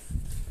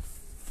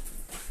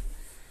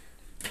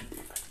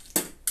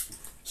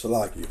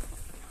 Salakia.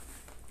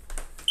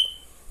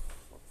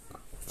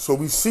 So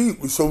we see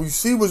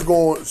what's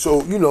going.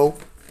 So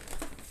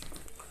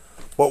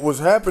what was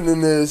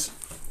happening is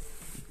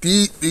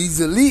these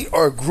elite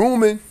are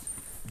grooming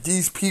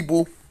these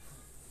people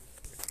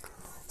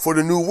for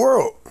the new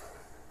world.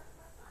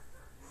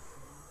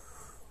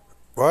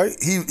 Right?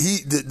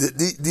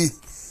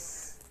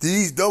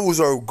 These devils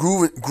are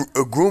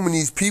grooming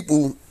these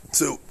people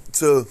to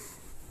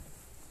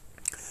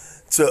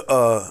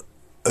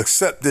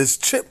accept this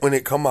chip when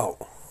it come out.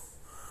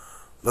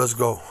 Let's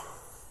go.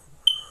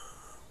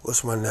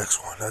 What's my next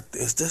one?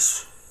 Is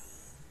this?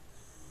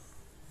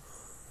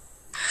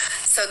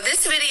 So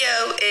this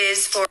video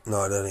is for...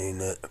 No, that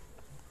ain't it.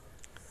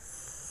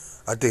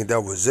 I think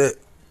that was it.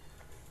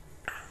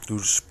 Through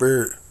the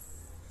spirit.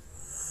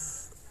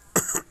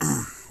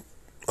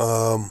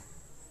 Let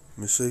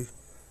me see.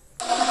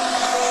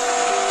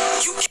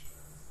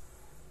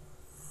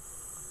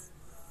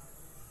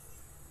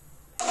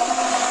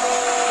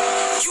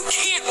 You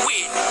can't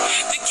win.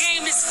 The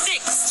game is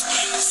fixed.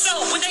 So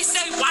when they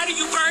say, why do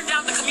you burn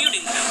down the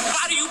community?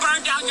 Why do you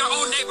burn down your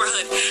own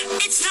neighborhood?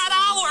 It's not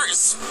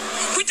ours.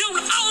 We don't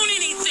own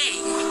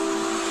anything.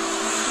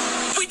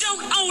 We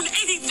don't own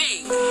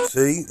anything.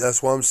 See,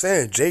 that's what I'm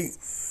saying.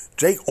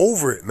 Jake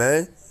over it,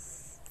 man.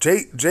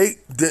 Jake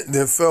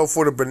then fell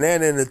for the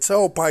banana in the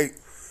tailpipe.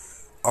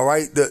 All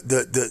right,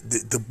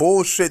 the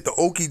bullshit, the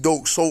okie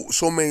doke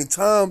so many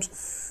times.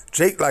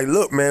 Jake like,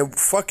 look, man,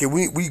 fuck it,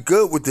 we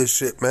good with this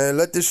shit, man.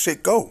 Let this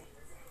shit go.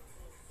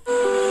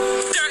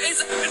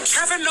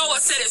 Trevor Noah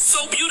said it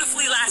so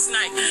beautifully last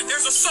night.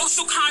 There's a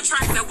social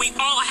contract that we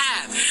all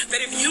have.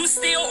 That if you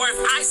steal or if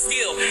I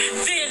steal,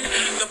 then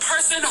the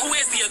person who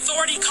is the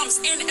authority comes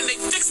in and they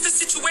fix the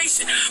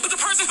situation. But the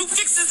person who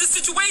fixes the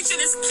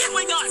situation is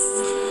killing us.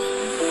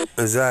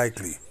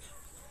 Exactly.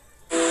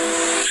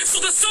 So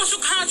the social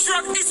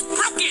contract is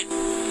broken.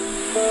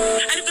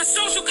 And if the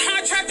social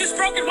contract is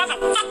broken, why the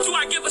fuck do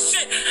I give a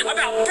shit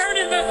about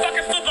burning the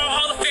fucking football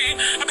Hall of Fame,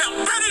 about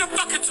burning a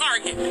fucking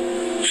Target?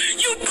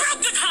 You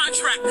broke the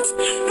contract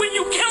when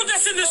you killed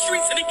us in the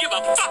streets and didn't give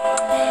a fuck.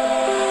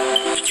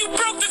 You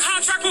broke the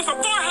contract when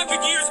for 400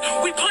 years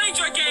we played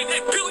your game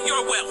and built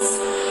your wealth.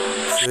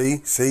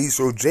 See,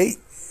 so Jake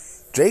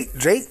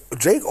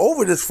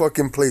over this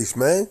fucking place,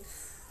 man.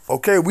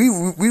 Okay, we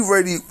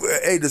ready.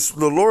 Hey,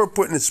 the Lord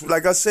putting this,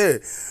 like I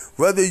said,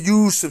 whether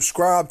you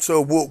subscribe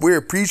to what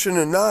we're preaching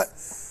or not,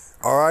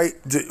 All right,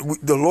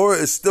 the Lord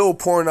is still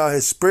pouring out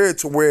His Spirit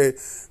to where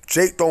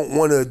Jake don't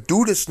want to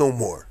do this no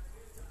more.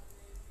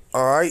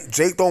 All right,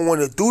 Jake don't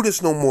want to do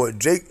this no more.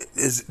 Jake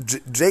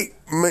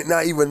may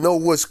not even know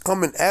what's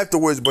coming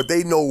afterwards, but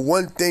they know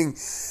one thing,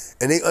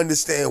 and they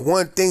understand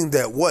one thing,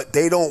 that what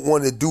they don't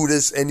want to do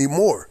this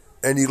anymore,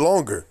 any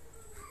longer.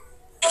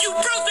 You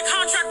broke the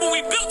contract when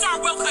we built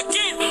our wealth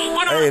again.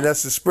 Hey,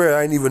 that's the Spirit.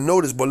 I didn't even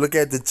notice, but look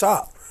at the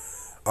top.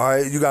 All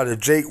right, you got a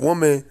Jake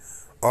woman.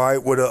 All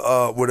right, with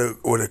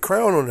a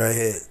crown on her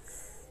head.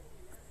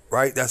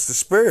 Right, that's the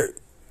Spirit.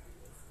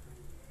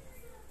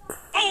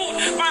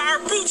 Owned by our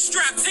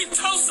bootstraps in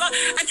Tulsa,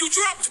 and you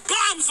dropped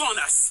bombs on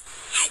us.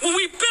 When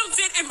we built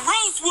it in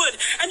Rosewood,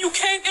 and you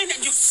came in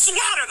and you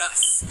slaughtered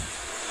us.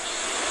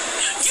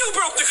 You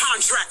broke the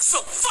contract,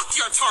 so fuck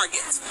your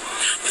target.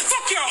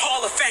 Fuck your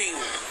Hall of Fame.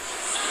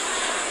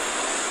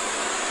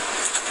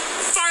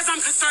 As far as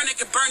I'm concerned, they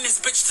could burn this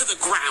bitch to the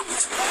ground.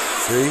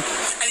 See?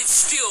 And it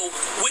still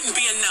wouldn't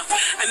be enough.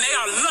 And they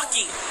are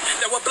lucky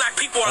that what black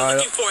people are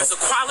looking for is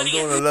equality.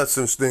 I'm doing a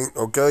lesson, Stink,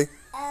 okay?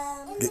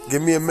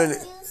 Give me a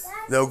minute.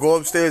 Now go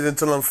upstairs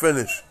until I'm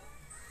finished.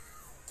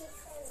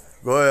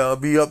 Go ahead, I'll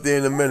be up there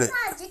in a minute.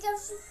 Why you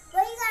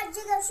got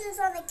jiggle shoes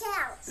on the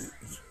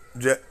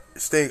couch?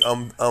 Stink,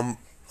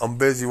 I'm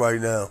busy right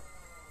now.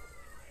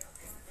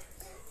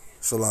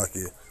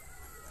 Salakia.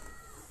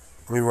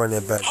 Let me run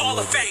that back. Hall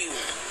of Fame.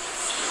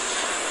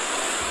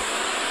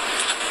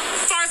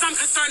 As far as I'm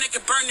concerned, they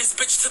could burn this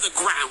bitch to the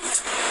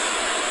ground.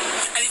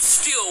 And it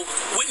still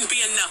wouldn't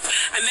be enough.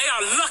 And they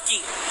are lucky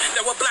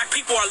that what black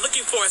people are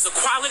looking for is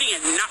equality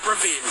and not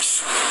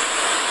revenge.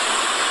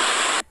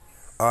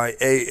 All right,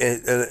 hey,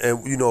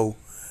 and you know,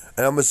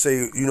 and I'm gonna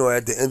say, you know,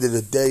 at the end of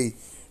the day,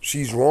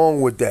 she's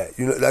wrong with that.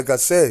 You know, like I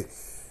said,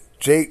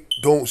 Jake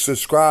don't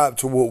subscribe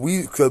to what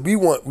because we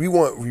want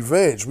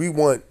revenge. We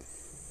want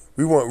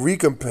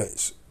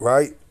recompense,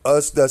 right?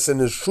 Us that's in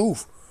this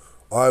truth.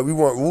 All right, we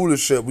want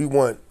rulership. We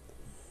want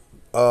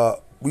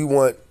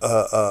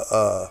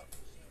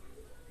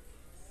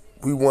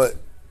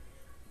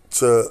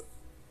to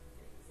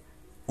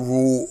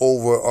rule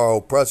over our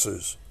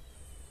oppressors,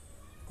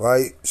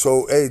 right?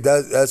 So, hey,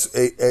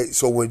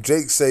 so when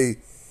Jake say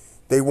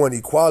they want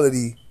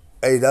equality,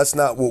 hey, that's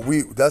not what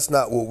we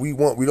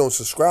want. We don't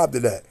subscribe to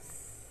that.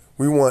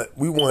 We want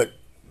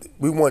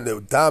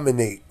to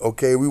dominate,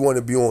 okay? We want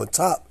to be on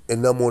top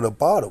and them on the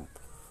bottom,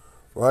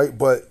 right?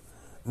 But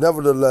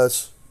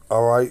nevertheless,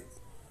 all right,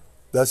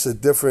 that's a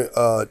different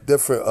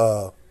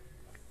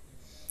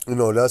you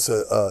know, that's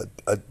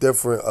a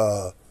different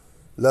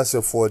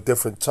lesson for a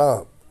different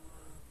time,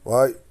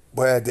 right?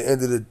 But at the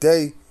end of the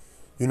day,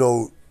 you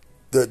know,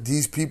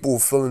 these people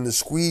feeling the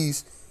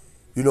squeeze,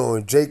 you know,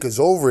 and Jake is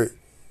over it,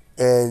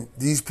 and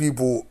these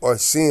people are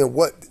seeing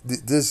what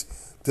this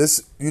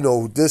you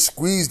know, this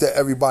squeeze that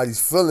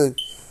everybody's feeling.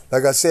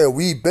 Like I said,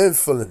 we've been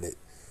feeling it.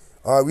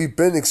 All right, we've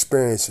been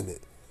experiencing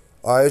it.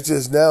 All right, it's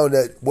just now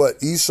that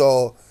what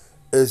Esau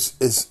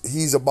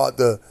he's about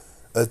to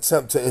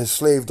attempt to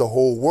enslave the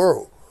whole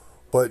world.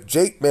 But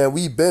Jake, man,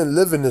 we've been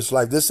living this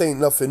life. This ain't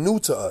nothing new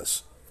to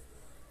us,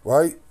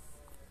 right?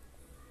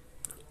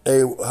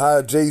 Hey,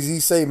 how Jay-Z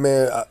say,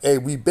 man, hey,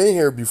 we've been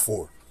here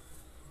before.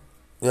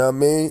 You know what I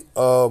mean?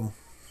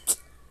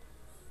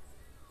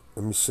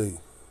 Let me see.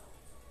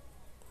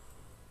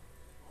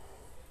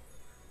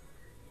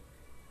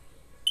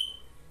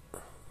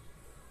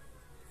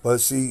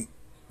 But see,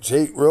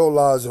 Jake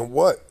realizing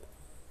what?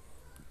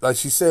 Like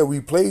she said, we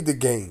played the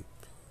game,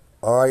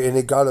 all right, and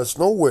it got us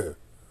nowhere.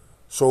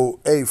 So,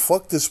 hey,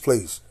 fuck this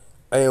place,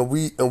 and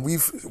we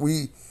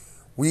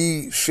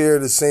share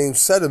the same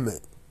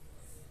sentiment,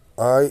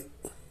 all right.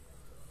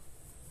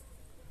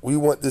 We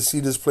want to see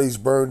this place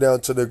burn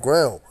down to the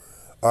ground,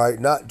 all right.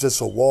 Not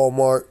just a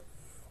Walmart,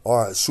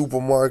 or a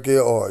supermarket,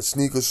 or a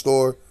sneaker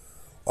store.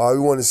 All right, we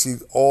want to see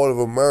all of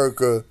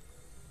America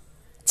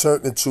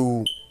turned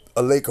into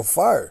a lake of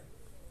fire.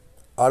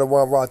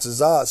 Adawan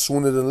Ratazah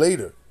sooner than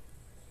later.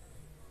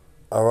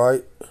 All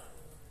right.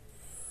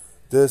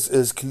 This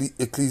is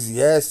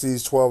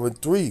Ecclesiastes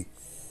 12:3.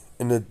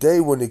 In the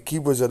day when the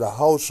keepers of the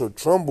house shall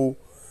tremble,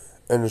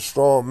 and the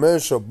strong men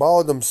shall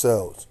bow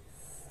themselves,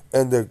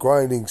 and their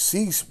grinding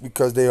cease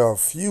because they are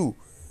few.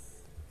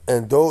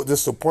 And those,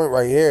 this is the point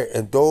right here,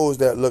 and those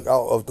that look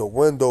out of the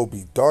window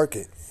be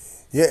darkened.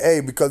 Yeah,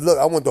 hey, because look,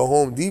 I went to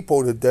Home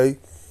Depot today.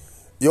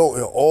 Yo,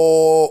 and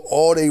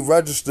all they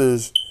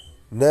registers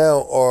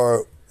now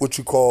are what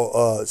you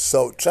call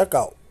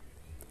self-checkout.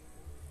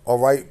 All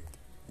right.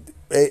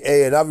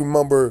 Hey, and I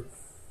remember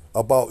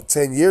about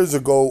 10 years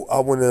ago, I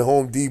went to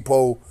Home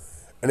Depot,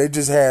 and they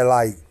just had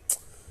like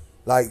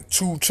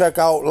 2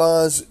 checkout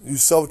lines, you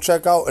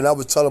self-checkout, and I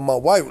was telling my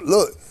wife,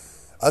 look,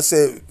 I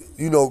said,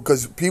 you know,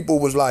 because people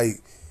was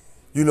like,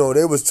 you know,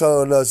 they was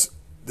telling us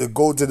to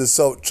go to the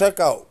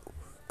self-checkout,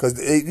 because,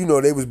 you know,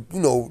 they was, you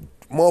know,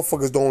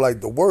 motherfuckers don't like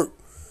to work,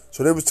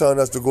 so they was telling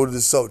us to go to the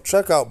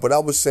self-checkout, but I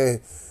was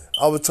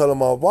telling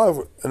my wife,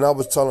 and I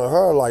was telling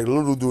her, like,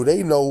 little do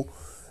they know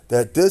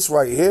that this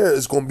right here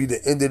is going to be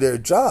the end of their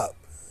job.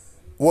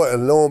 What,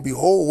 and lo and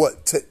behold,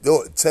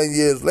 10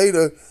 years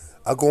later,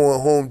 I go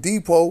in Home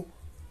Depot,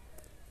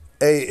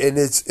 hey, and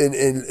it's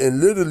and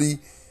literally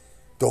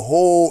the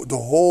whole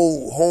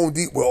Home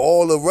Depot where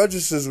all the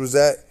registers was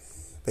at,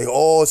 they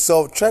all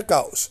self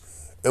checkouts.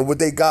 And what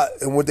they got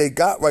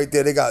right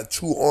there, they got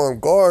 2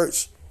 armed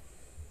guards.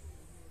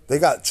 They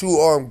got 2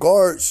 armed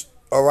guards,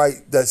 all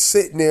right, that's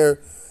sitting there,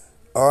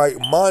 all right,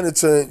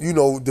 monitoring, you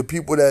know, the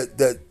people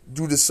that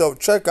do the self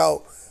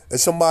checkout, and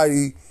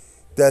somebody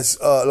that's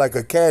like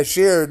a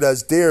cashier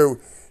that's there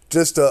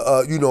just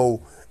to you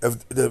know,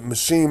 if the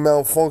machine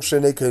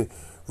malfunction, they can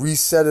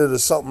reset it or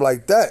something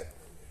like that.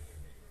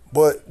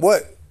 But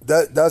what?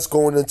 That's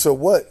going into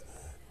what?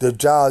 The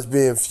jobs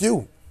being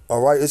few.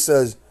 All right. It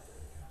said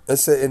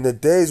in the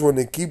days when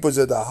the keepers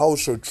of the house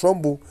shall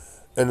tremble,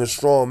 and the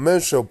strong men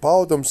shall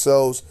bow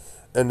themselves,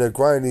 and the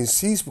grinding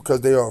cease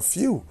because they are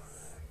few.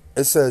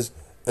 It says,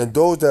 and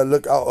those that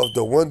look out of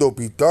the window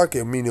be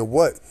darkened, meaning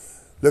what?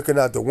 Looking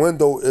out the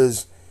window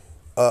is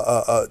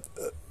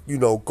you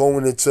know,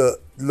 going into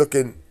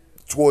looking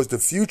towards the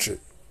future.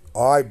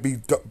 All right,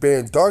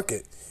 being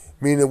darkened,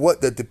 meaning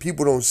what? That the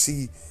people don't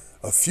see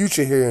a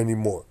future here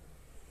anymore.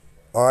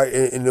 All right,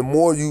 and the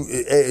more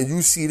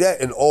you see that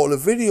in all the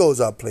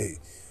videos I played.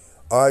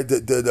 All right,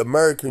 the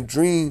American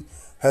dream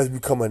has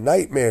become a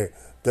nightmare.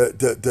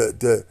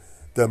 The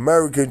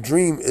American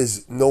dream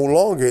is no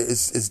longer.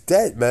 It's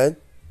dead, man.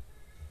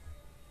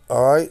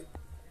 All right.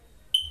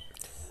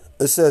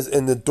 It says,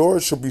 and the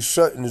doors shall be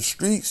shut in the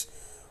streets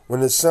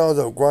when the sound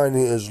of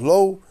grinding is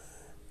low,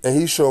 and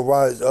he shall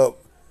rise up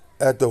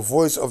at the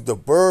voice of the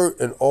bird,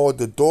 and all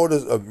the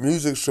daughters of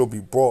music shall be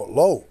brought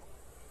low.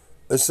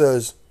 It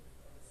says,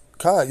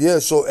 yeah,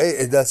 so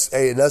and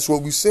that's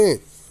what we're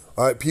saying.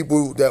 All right,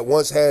 people that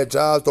once had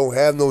jobs don't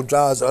have no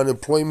jobs,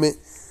 unemployment.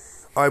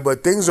 All right,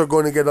 but things are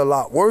going to get a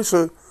lot worse.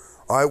 All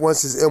right,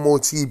 once this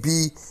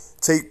MOTB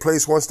take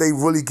place, once they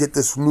really get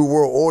this new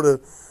world order,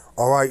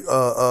 all right,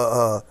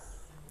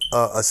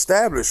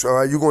 established. All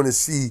right, you're going to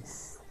see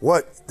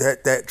what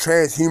that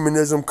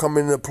transhumanism come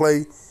into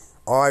play.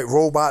 All right,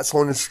 robots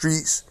on the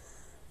streets.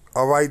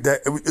 All right,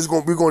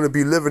 we're going to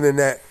be living in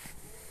that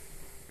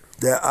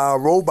our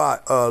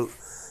robot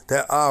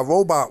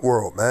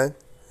world, man.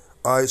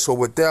 All right, so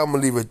with that, I'm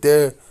gonna leave it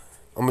there.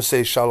 I'm gonna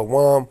say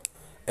shalom.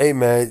 Hey,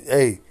 man.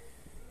 Hey,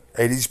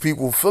 these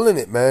people feeling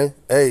it, man.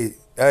 Hey,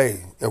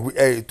 and we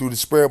through the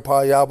spirit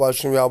of Yahweh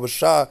Hashem Yahweh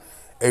Shah,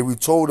 we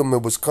told them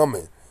it was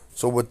coming.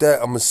 So with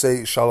that, I'm gonna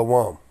say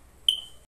shalom.